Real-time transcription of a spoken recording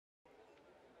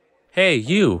Hey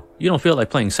you don't feel like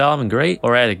playing Solomon Great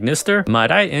or at Ignister? Might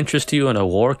I interest you in a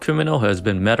war criminal who has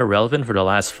been meta relevant for the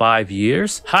last 5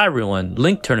 years? Hi everyone,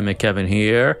 Link Tournament Kevin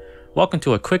here. Welcome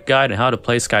to a quick guide on how to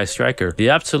play Sky Striker, the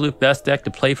absolute best deck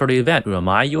to play for the event. Who am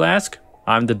I, you ask?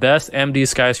 I'm the best MD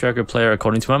Sky Striker player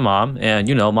according to my mom, and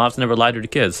you know, moms never lie to the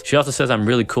kids. She also says I'm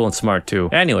really cool and smart too.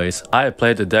 Anyways, I have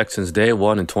played the deck since day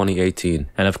one in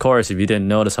 2018. And of course, if you didn't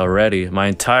notice already, my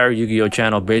entire Yu-Gi-Oh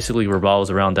channel basically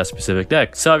revolves around that specific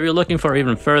deck. So if you're looking for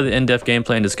even further in-depth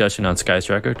gameplay and discussion on Sky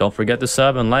Striker, don't forget to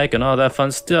sub and like and all that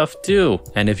fun stuff too.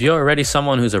 And if you're already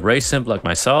someone who's a Ray simp like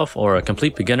myself or a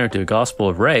complete beginner to the Gospel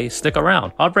of Ray, stick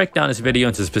around. I'll break down this video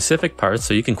into specific parts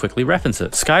so you can quickly reference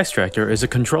it. Sky Striker is a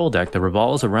control deck that revolves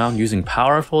around using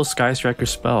powerful Sky Striker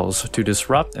spells to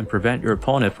disrupt and prevent your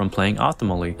opponent from playing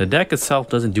optimally. The deck itself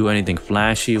doesn't do anything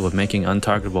flashy with making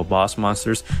untargetable boss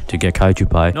monsters to get kaiju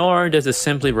by, nor does it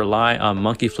simply rely on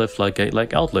monkey flip floodgate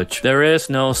like Eldritch. There is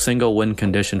no single win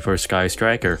condition for Sky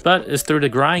Striker, but it's through the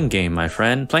grind game, my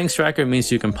friend. Playing Striker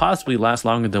means you can possibly last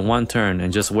longer than one turn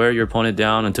and just wear your opponent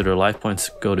down until their life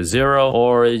points go to 0,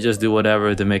 or you just do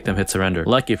whatever to make them hit surrender.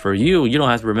 Lucky for you, you don't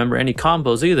have to remember any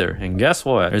combos either. And guess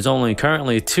what? There's only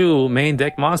currently 2 main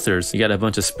deck monsters. You got a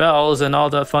bunch of spells and all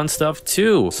that fun stuff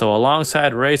too. So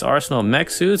alongside Ray's arsenal of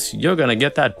mech suits, you're gonna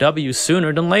get that W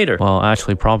sooner than later. Well,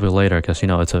 actually probably later, because you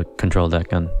know it's a control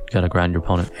deck and you gotta grind your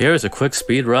opponent. Here's a quick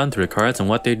speed run through the cards and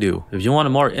what they do. If you want a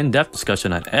more in-depth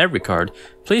discussion on every card,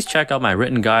 please check out my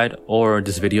written guide or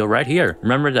this video right here.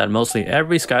 Remember that mostly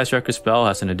every Sky Striker spell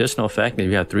has an additional effect if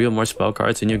you have 3 or more spell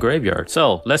cards in your graveyard.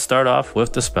 So let's start off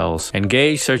with the spells.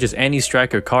 Engage searches any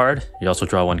striker card. You also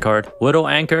draw 1 card. Widow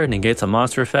Anchor negates a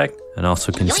monster effect and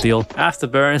also can steal.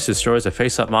 Afterburns destroys a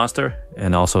face-up monster,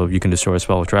 and also you can destroy a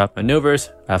spell with trap. Maneuvers,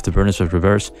 Afterburns with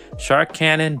reverse. Shark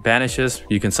Cannon banishes,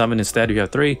 you can summon instead if you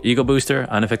have 3. Ego Booster,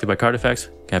 unaffected by card effects,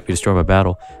 can't be destroyed by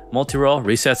battle. Multi-roll,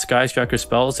 resets Sky Striker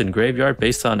spells in graveyard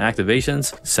based on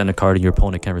activations. Send a card and your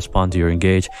opponent can respond to your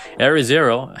engage. Area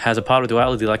 0 has a power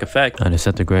duality like effect, and to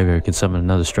set the graveyard you can summon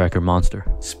another striker monster.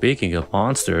 Speaking of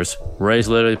monsters, Ray's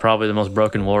literally probably the most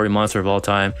broken warrior monster of all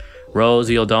time.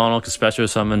 Rosie O'Donnell can special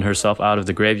summon herself out of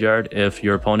the graveyard if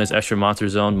your opponent's extra monster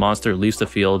zone monster leaves the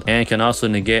field, and can also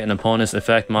negate an opponent's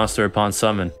effect monster upon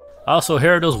summon. Also,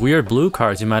 here are those weird blue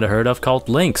cards you might have heard of called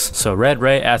links. So Red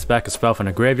Ray adds back a spell from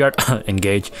the graveyard,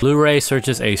 engage. Blue Ray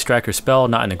searches a striker spell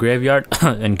not in the graveyard,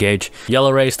 engage.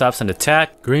 Yellow Ray stops an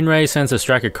attack. Green Ray sends a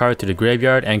striker card to the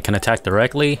graveyard and can attack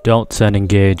directly. Don't send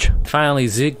engage. Finally,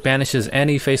 Zeke banishes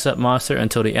any face-up monster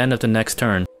until the end of the next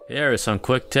turn. Here are some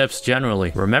quick tips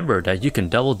generally. Remember that you can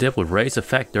double dip with Ray's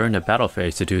effect during the battle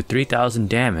phase to do 3000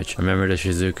 damage. Remember the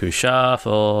Shizuku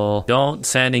Shuffle. Don't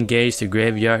send engage to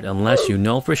graveyard unless you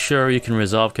know for sure you can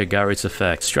resolve Kagari's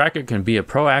effect. Striker can be a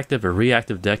proactive or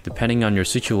reactive deck depending on your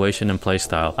situation and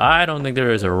playstyle. I don't think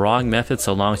there is a wrong method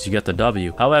so long as you get the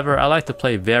W. However, I like to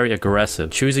play very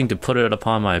aggressive, choosing to put it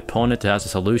upon my opponent to have the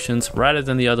solutions rather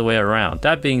than the other way around.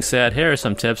 That being said, here are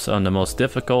some tips on the most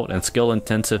difficult and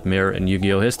skill-intensive mirror in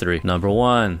Yu-Gi-Oh history. Number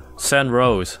 1. Send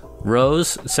Rose.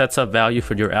 Rose sets up value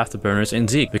for your Afterburners in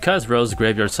Zeke. Because Rose's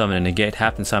graveyard summon and negate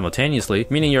happen simultaneously,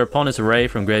 meaning your opponent's Ray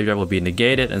from graveyard will be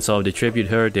negated, and so if they tribute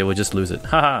her, they will just lose it.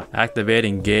 Haha. Activate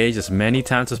engage as many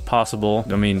times as possible.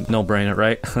 I mean, no brainer,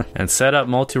 right? And set up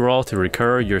multi-roll to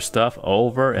recur your stuff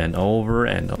over and over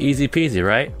and over. Easy peasy,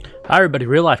 right? Hi everybody,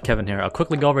 Real Life Kevin here. I'll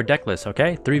quickly go over deck list,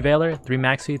 okay? 3 Veiler, 3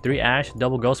 Maxi, 3 Ash,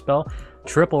 double Ghost Spell,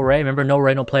 triple Ray. Remember, no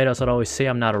Ray, no play. That's what I always say.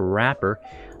 I'm not a rapper.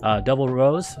 Double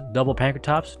Rose, double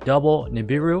Pankratops, double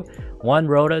Nibiru, 1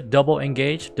 Rhoda, double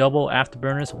Engage, double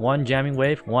Afterburners, 1 Jamming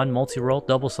Wave, 1 Multi-Roll,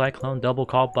 double Cyclone, double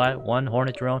Call By, 1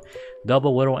 Hornet Drone,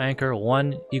 double Widow Anchor,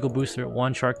 1 Eagle Booster,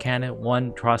 1 Shark Cannon,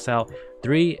 1 Cross Out,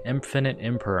 3 Infinite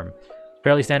Imperm.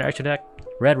 Fairly standard extra deck.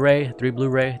 Red Ray, 3 Blue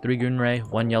Ray, 3 Green Ray,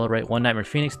 1 Yellow Ray, 1 Nightmare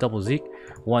Phoenix, double Zeke,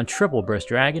 1 Triple Burst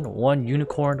Dragon, 1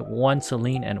 Unicorn, 1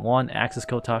 Celine, and 1 Axis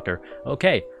Kotaker.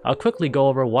 Okay, I'll quickly go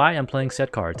over why I'm playing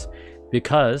set cards.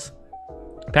 Because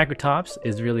Pankratops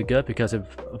is really good because it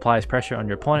applies pressure on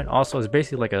your opponent. Also, it's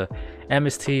basically like a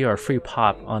MST or a free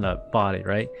pop on a body,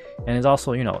 right? And it's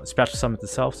also, you know, special summons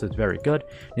itself, so it's very good.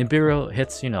 Nibiru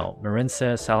hits, you know,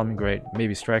 Marincess, Solomon Great,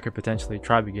 maybe Striker potentially,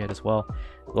 Tri-Brigade as well.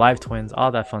 Live Twins,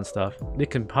 all that fun stuff. It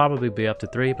can probably be up to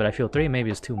 3, but I feel 3 maybe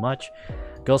is too much.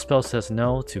 Ghost Spell says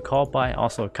no to Call By,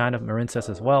 also kind of Marincess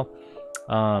as well.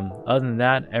 Other than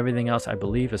that, everything else I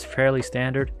believe is fairly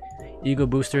standard. Ego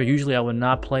Booster, usually I would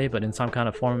not play, but in some kind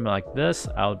of form like this,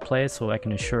 I would play it so I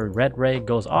can ensure Red Ray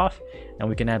goes off and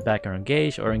we can add back our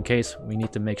engage, or in case we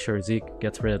need to make sure Zeke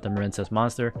gets rid of the Marincess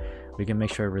monster, we can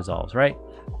make sure it resolves, right?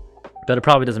 But it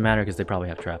probably doesn't matter because they probably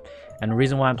have trap. And the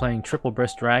reason why I'm playing Triple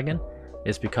Burst Dragon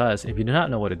is because if you do not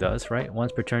know what it does, right,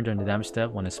 once per turn during the damage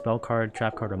step, when a spell card,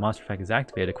 trap card, or monster effect is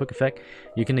activated, a quick effect,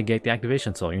 you can negate the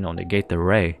activation. So, you know, negate the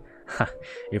ray.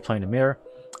 You're playing the mirror.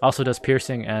 Also does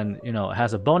piercing, and, you know, it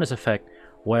has a bonus effect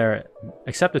where,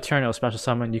 except the turn of special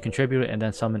summon, you contribute it and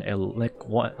then summon a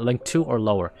link 2 or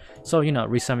lower. So, you know,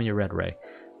 resummon your red ray.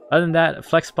 Other than that,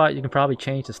 flex spot you can probably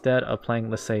change. Instead of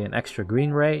playing, let's say, an extra green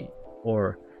ray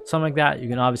or something like that, you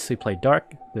can obviously play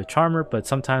dark, the charmer, but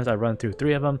sometimes I run through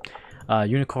 3 of them.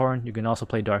 Unicorn, you can also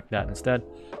play dark that instead.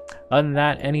 Other than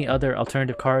that, any other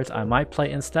alternative cards I might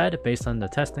play instead based on the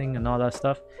testing and all that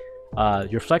stuff.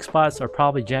 Your flex spots are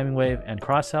probably Jamming Wave and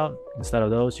Crossout. Instead of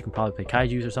those, you can probably play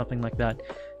Kaijus or something like that.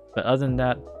 But other than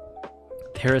that,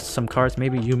 here is some cards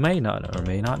maybe you may not or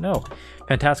may not know.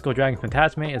 Fantastical Dragon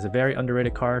Phantasme is a very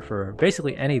underrated card for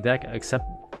basically any deck except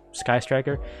Sky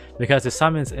Striker, because it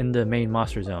summons in the main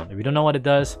monster zone. If you don't know what it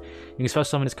does, you can special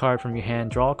summon this card from your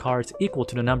hand, draw cards equal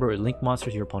to the number of link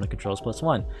monsters your opponent controls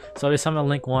 +1. So if you summon a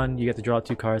link 1, you get to draw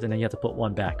 2 cards and then you have to put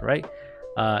 1 back, right?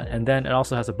 And then it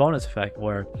also has a bonus effect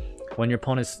where when your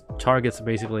opponent's targets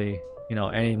basically, you know,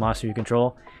 any monster you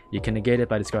control, you can negate it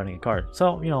by discarding a card.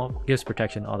 So, you know, gives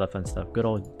protection, all that fun stuff. Good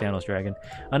old Danos Dragon.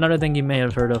 Another thing you may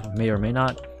have heard of, may or may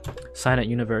not, Silent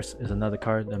Universe is another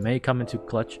card that may come into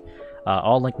clutch.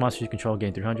 All link monsters you control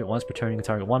gain 300. Once per turn, you can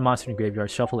target 1 monster in the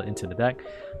graveyard, shuffle it into the deck.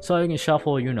 So you can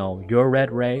shuffle, you know, your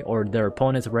red ray or their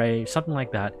opponent's ray, something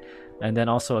like that. And then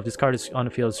also, if this card is on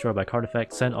the field destroyed by card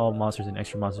effect, send all monsters and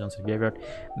extra monsters onto the graveyard.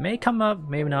 May come up,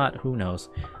 maybe not, who knows.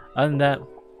 Other than that,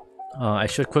 I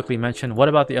should quickly mention, what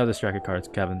about the other striker cards,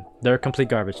 Kevin? They're complete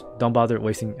garbage. Don't bother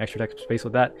wasting extra deck space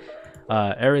with that.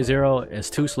 Area 0 is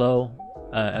too slow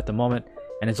at the moment,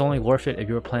 and it's only worth it if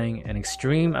you're playing an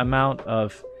extreme amount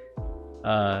of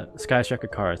Sky Striker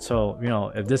cards. So, you know,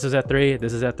 if this is at 3,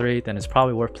 this is at 3, then it's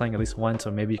probably worth playing at least 1.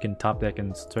 So maybe you can top deck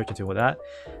and search into with that,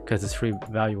 because it's free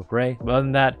value with Ray. But other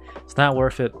than that, it's not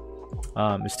worth it.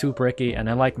 It's too bricky, and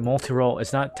then like multi-roll,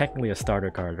 it's not technically a starter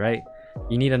card, right?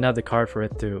 You need another card for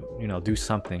it to, you know, do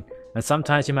something. And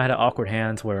sometimes you might have awkward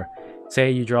hands where,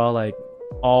 say you draw like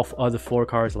all other 4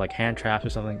 cards like hand traps or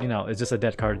something, you know, it's just a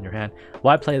dead card in your hand.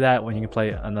 Why play that when you can play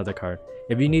another card?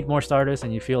 If you need more starters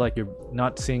and you feel like you're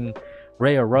not seeing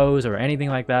Ray or Rose or anything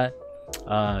like that,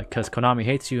 because Konami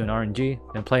hates you in RNG,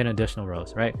 then play an additional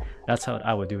Rose, right? That's how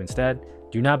I would do instead.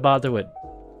 Do not bother with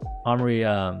Armory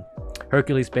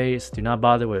Hercules base. Do not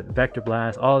bother with Vector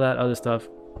Blast, all that other stuff.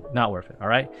 Not worth it. All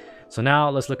right, so now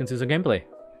let's look into some gameplay.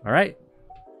 All right.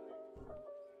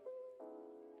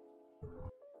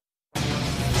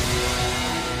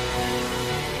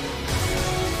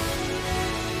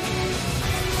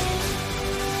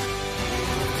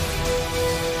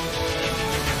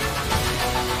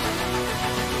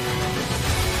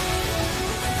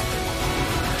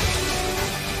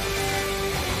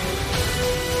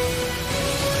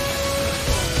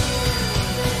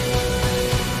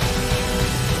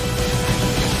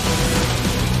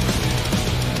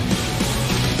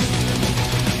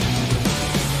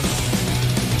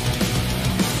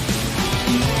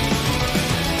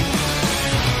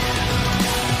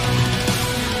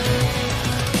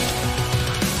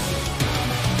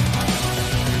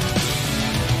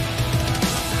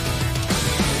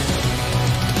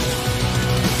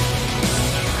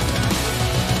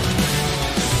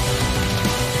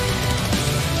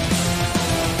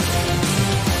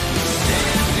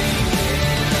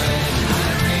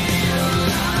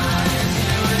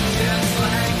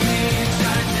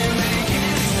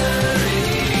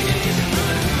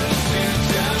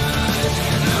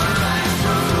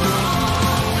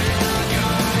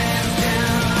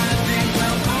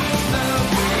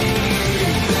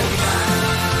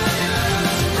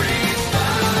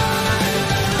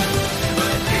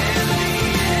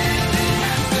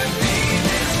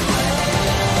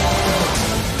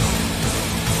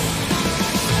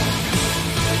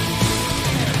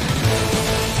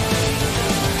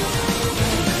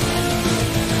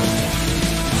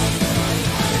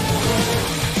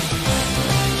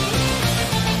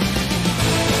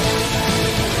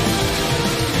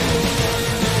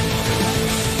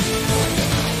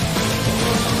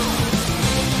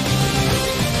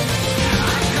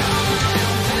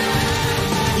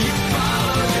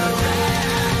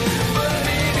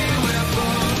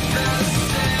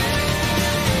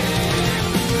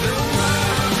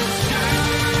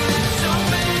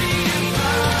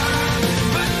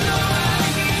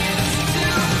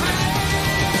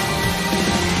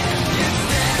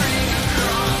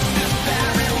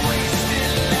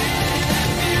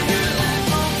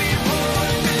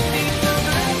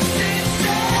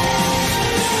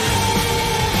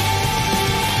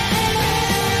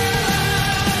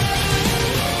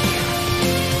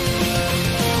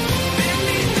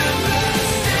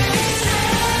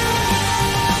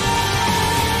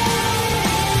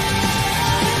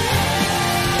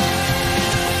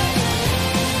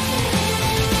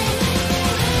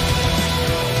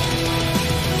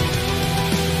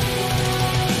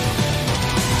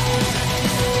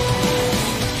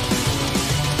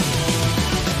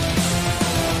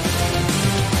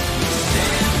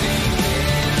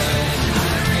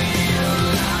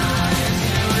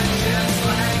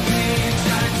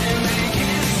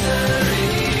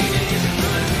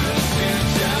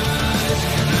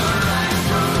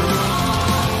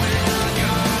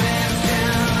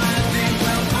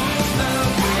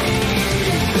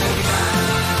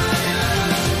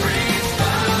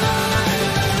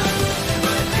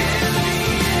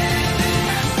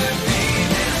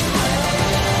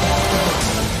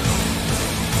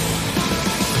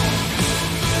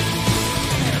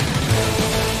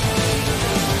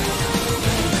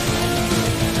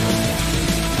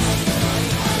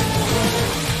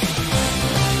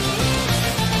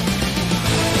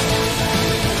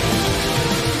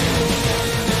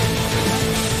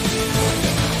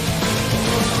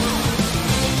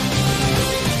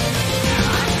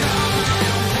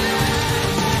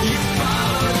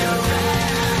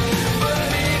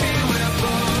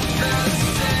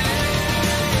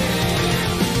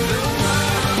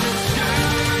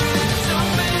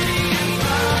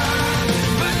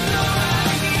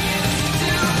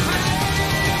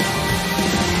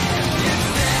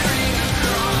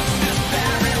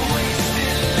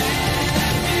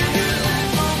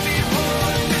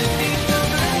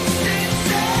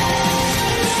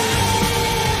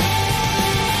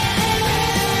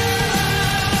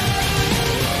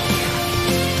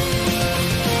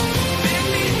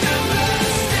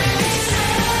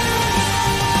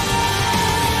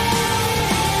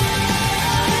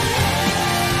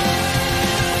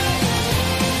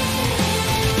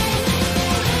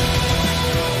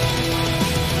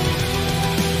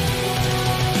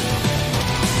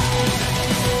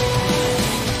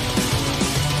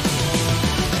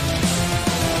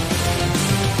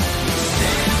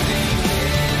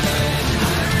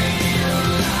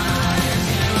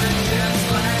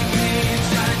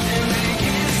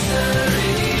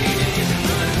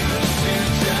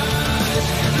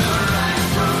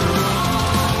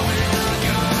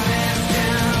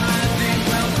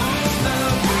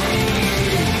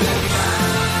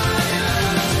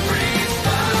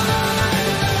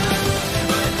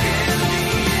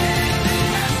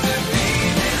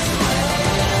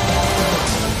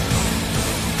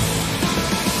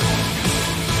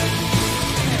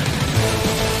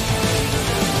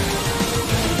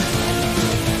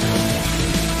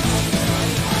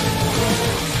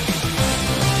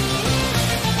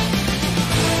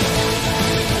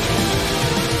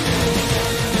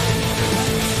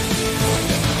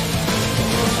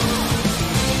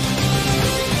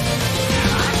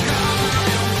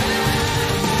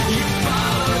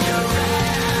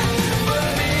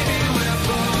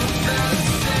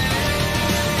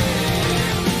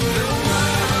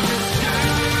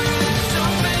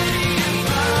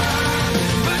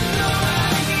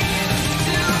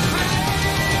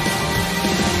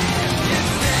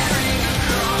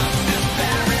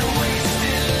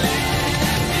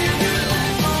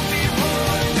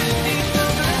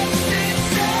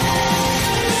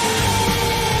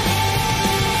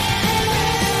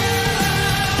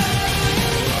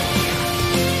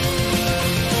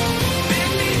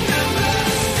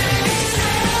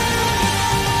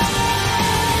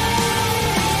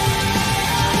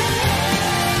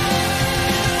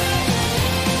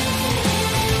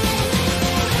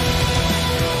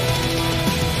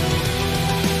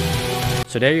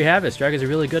 So there you have it. Strike is a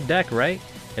really good deck, right?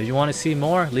 If you want to see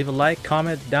more, leave a like,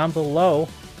 comment down below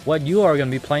what you are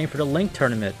going to be playing for the Link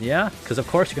tournament. Yeah, because of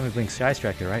course you're going to be playing Sky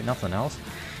Striker, right? Nothing else.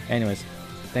 Anyways,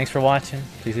 thanks for watching.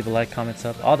 Please leave a like, comment,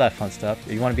 sub, all that fun stuff.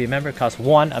 If you want to be a member, it costs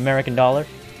 $1 American.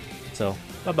 So,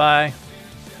 bye-bye.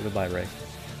 Goodbye, Ray.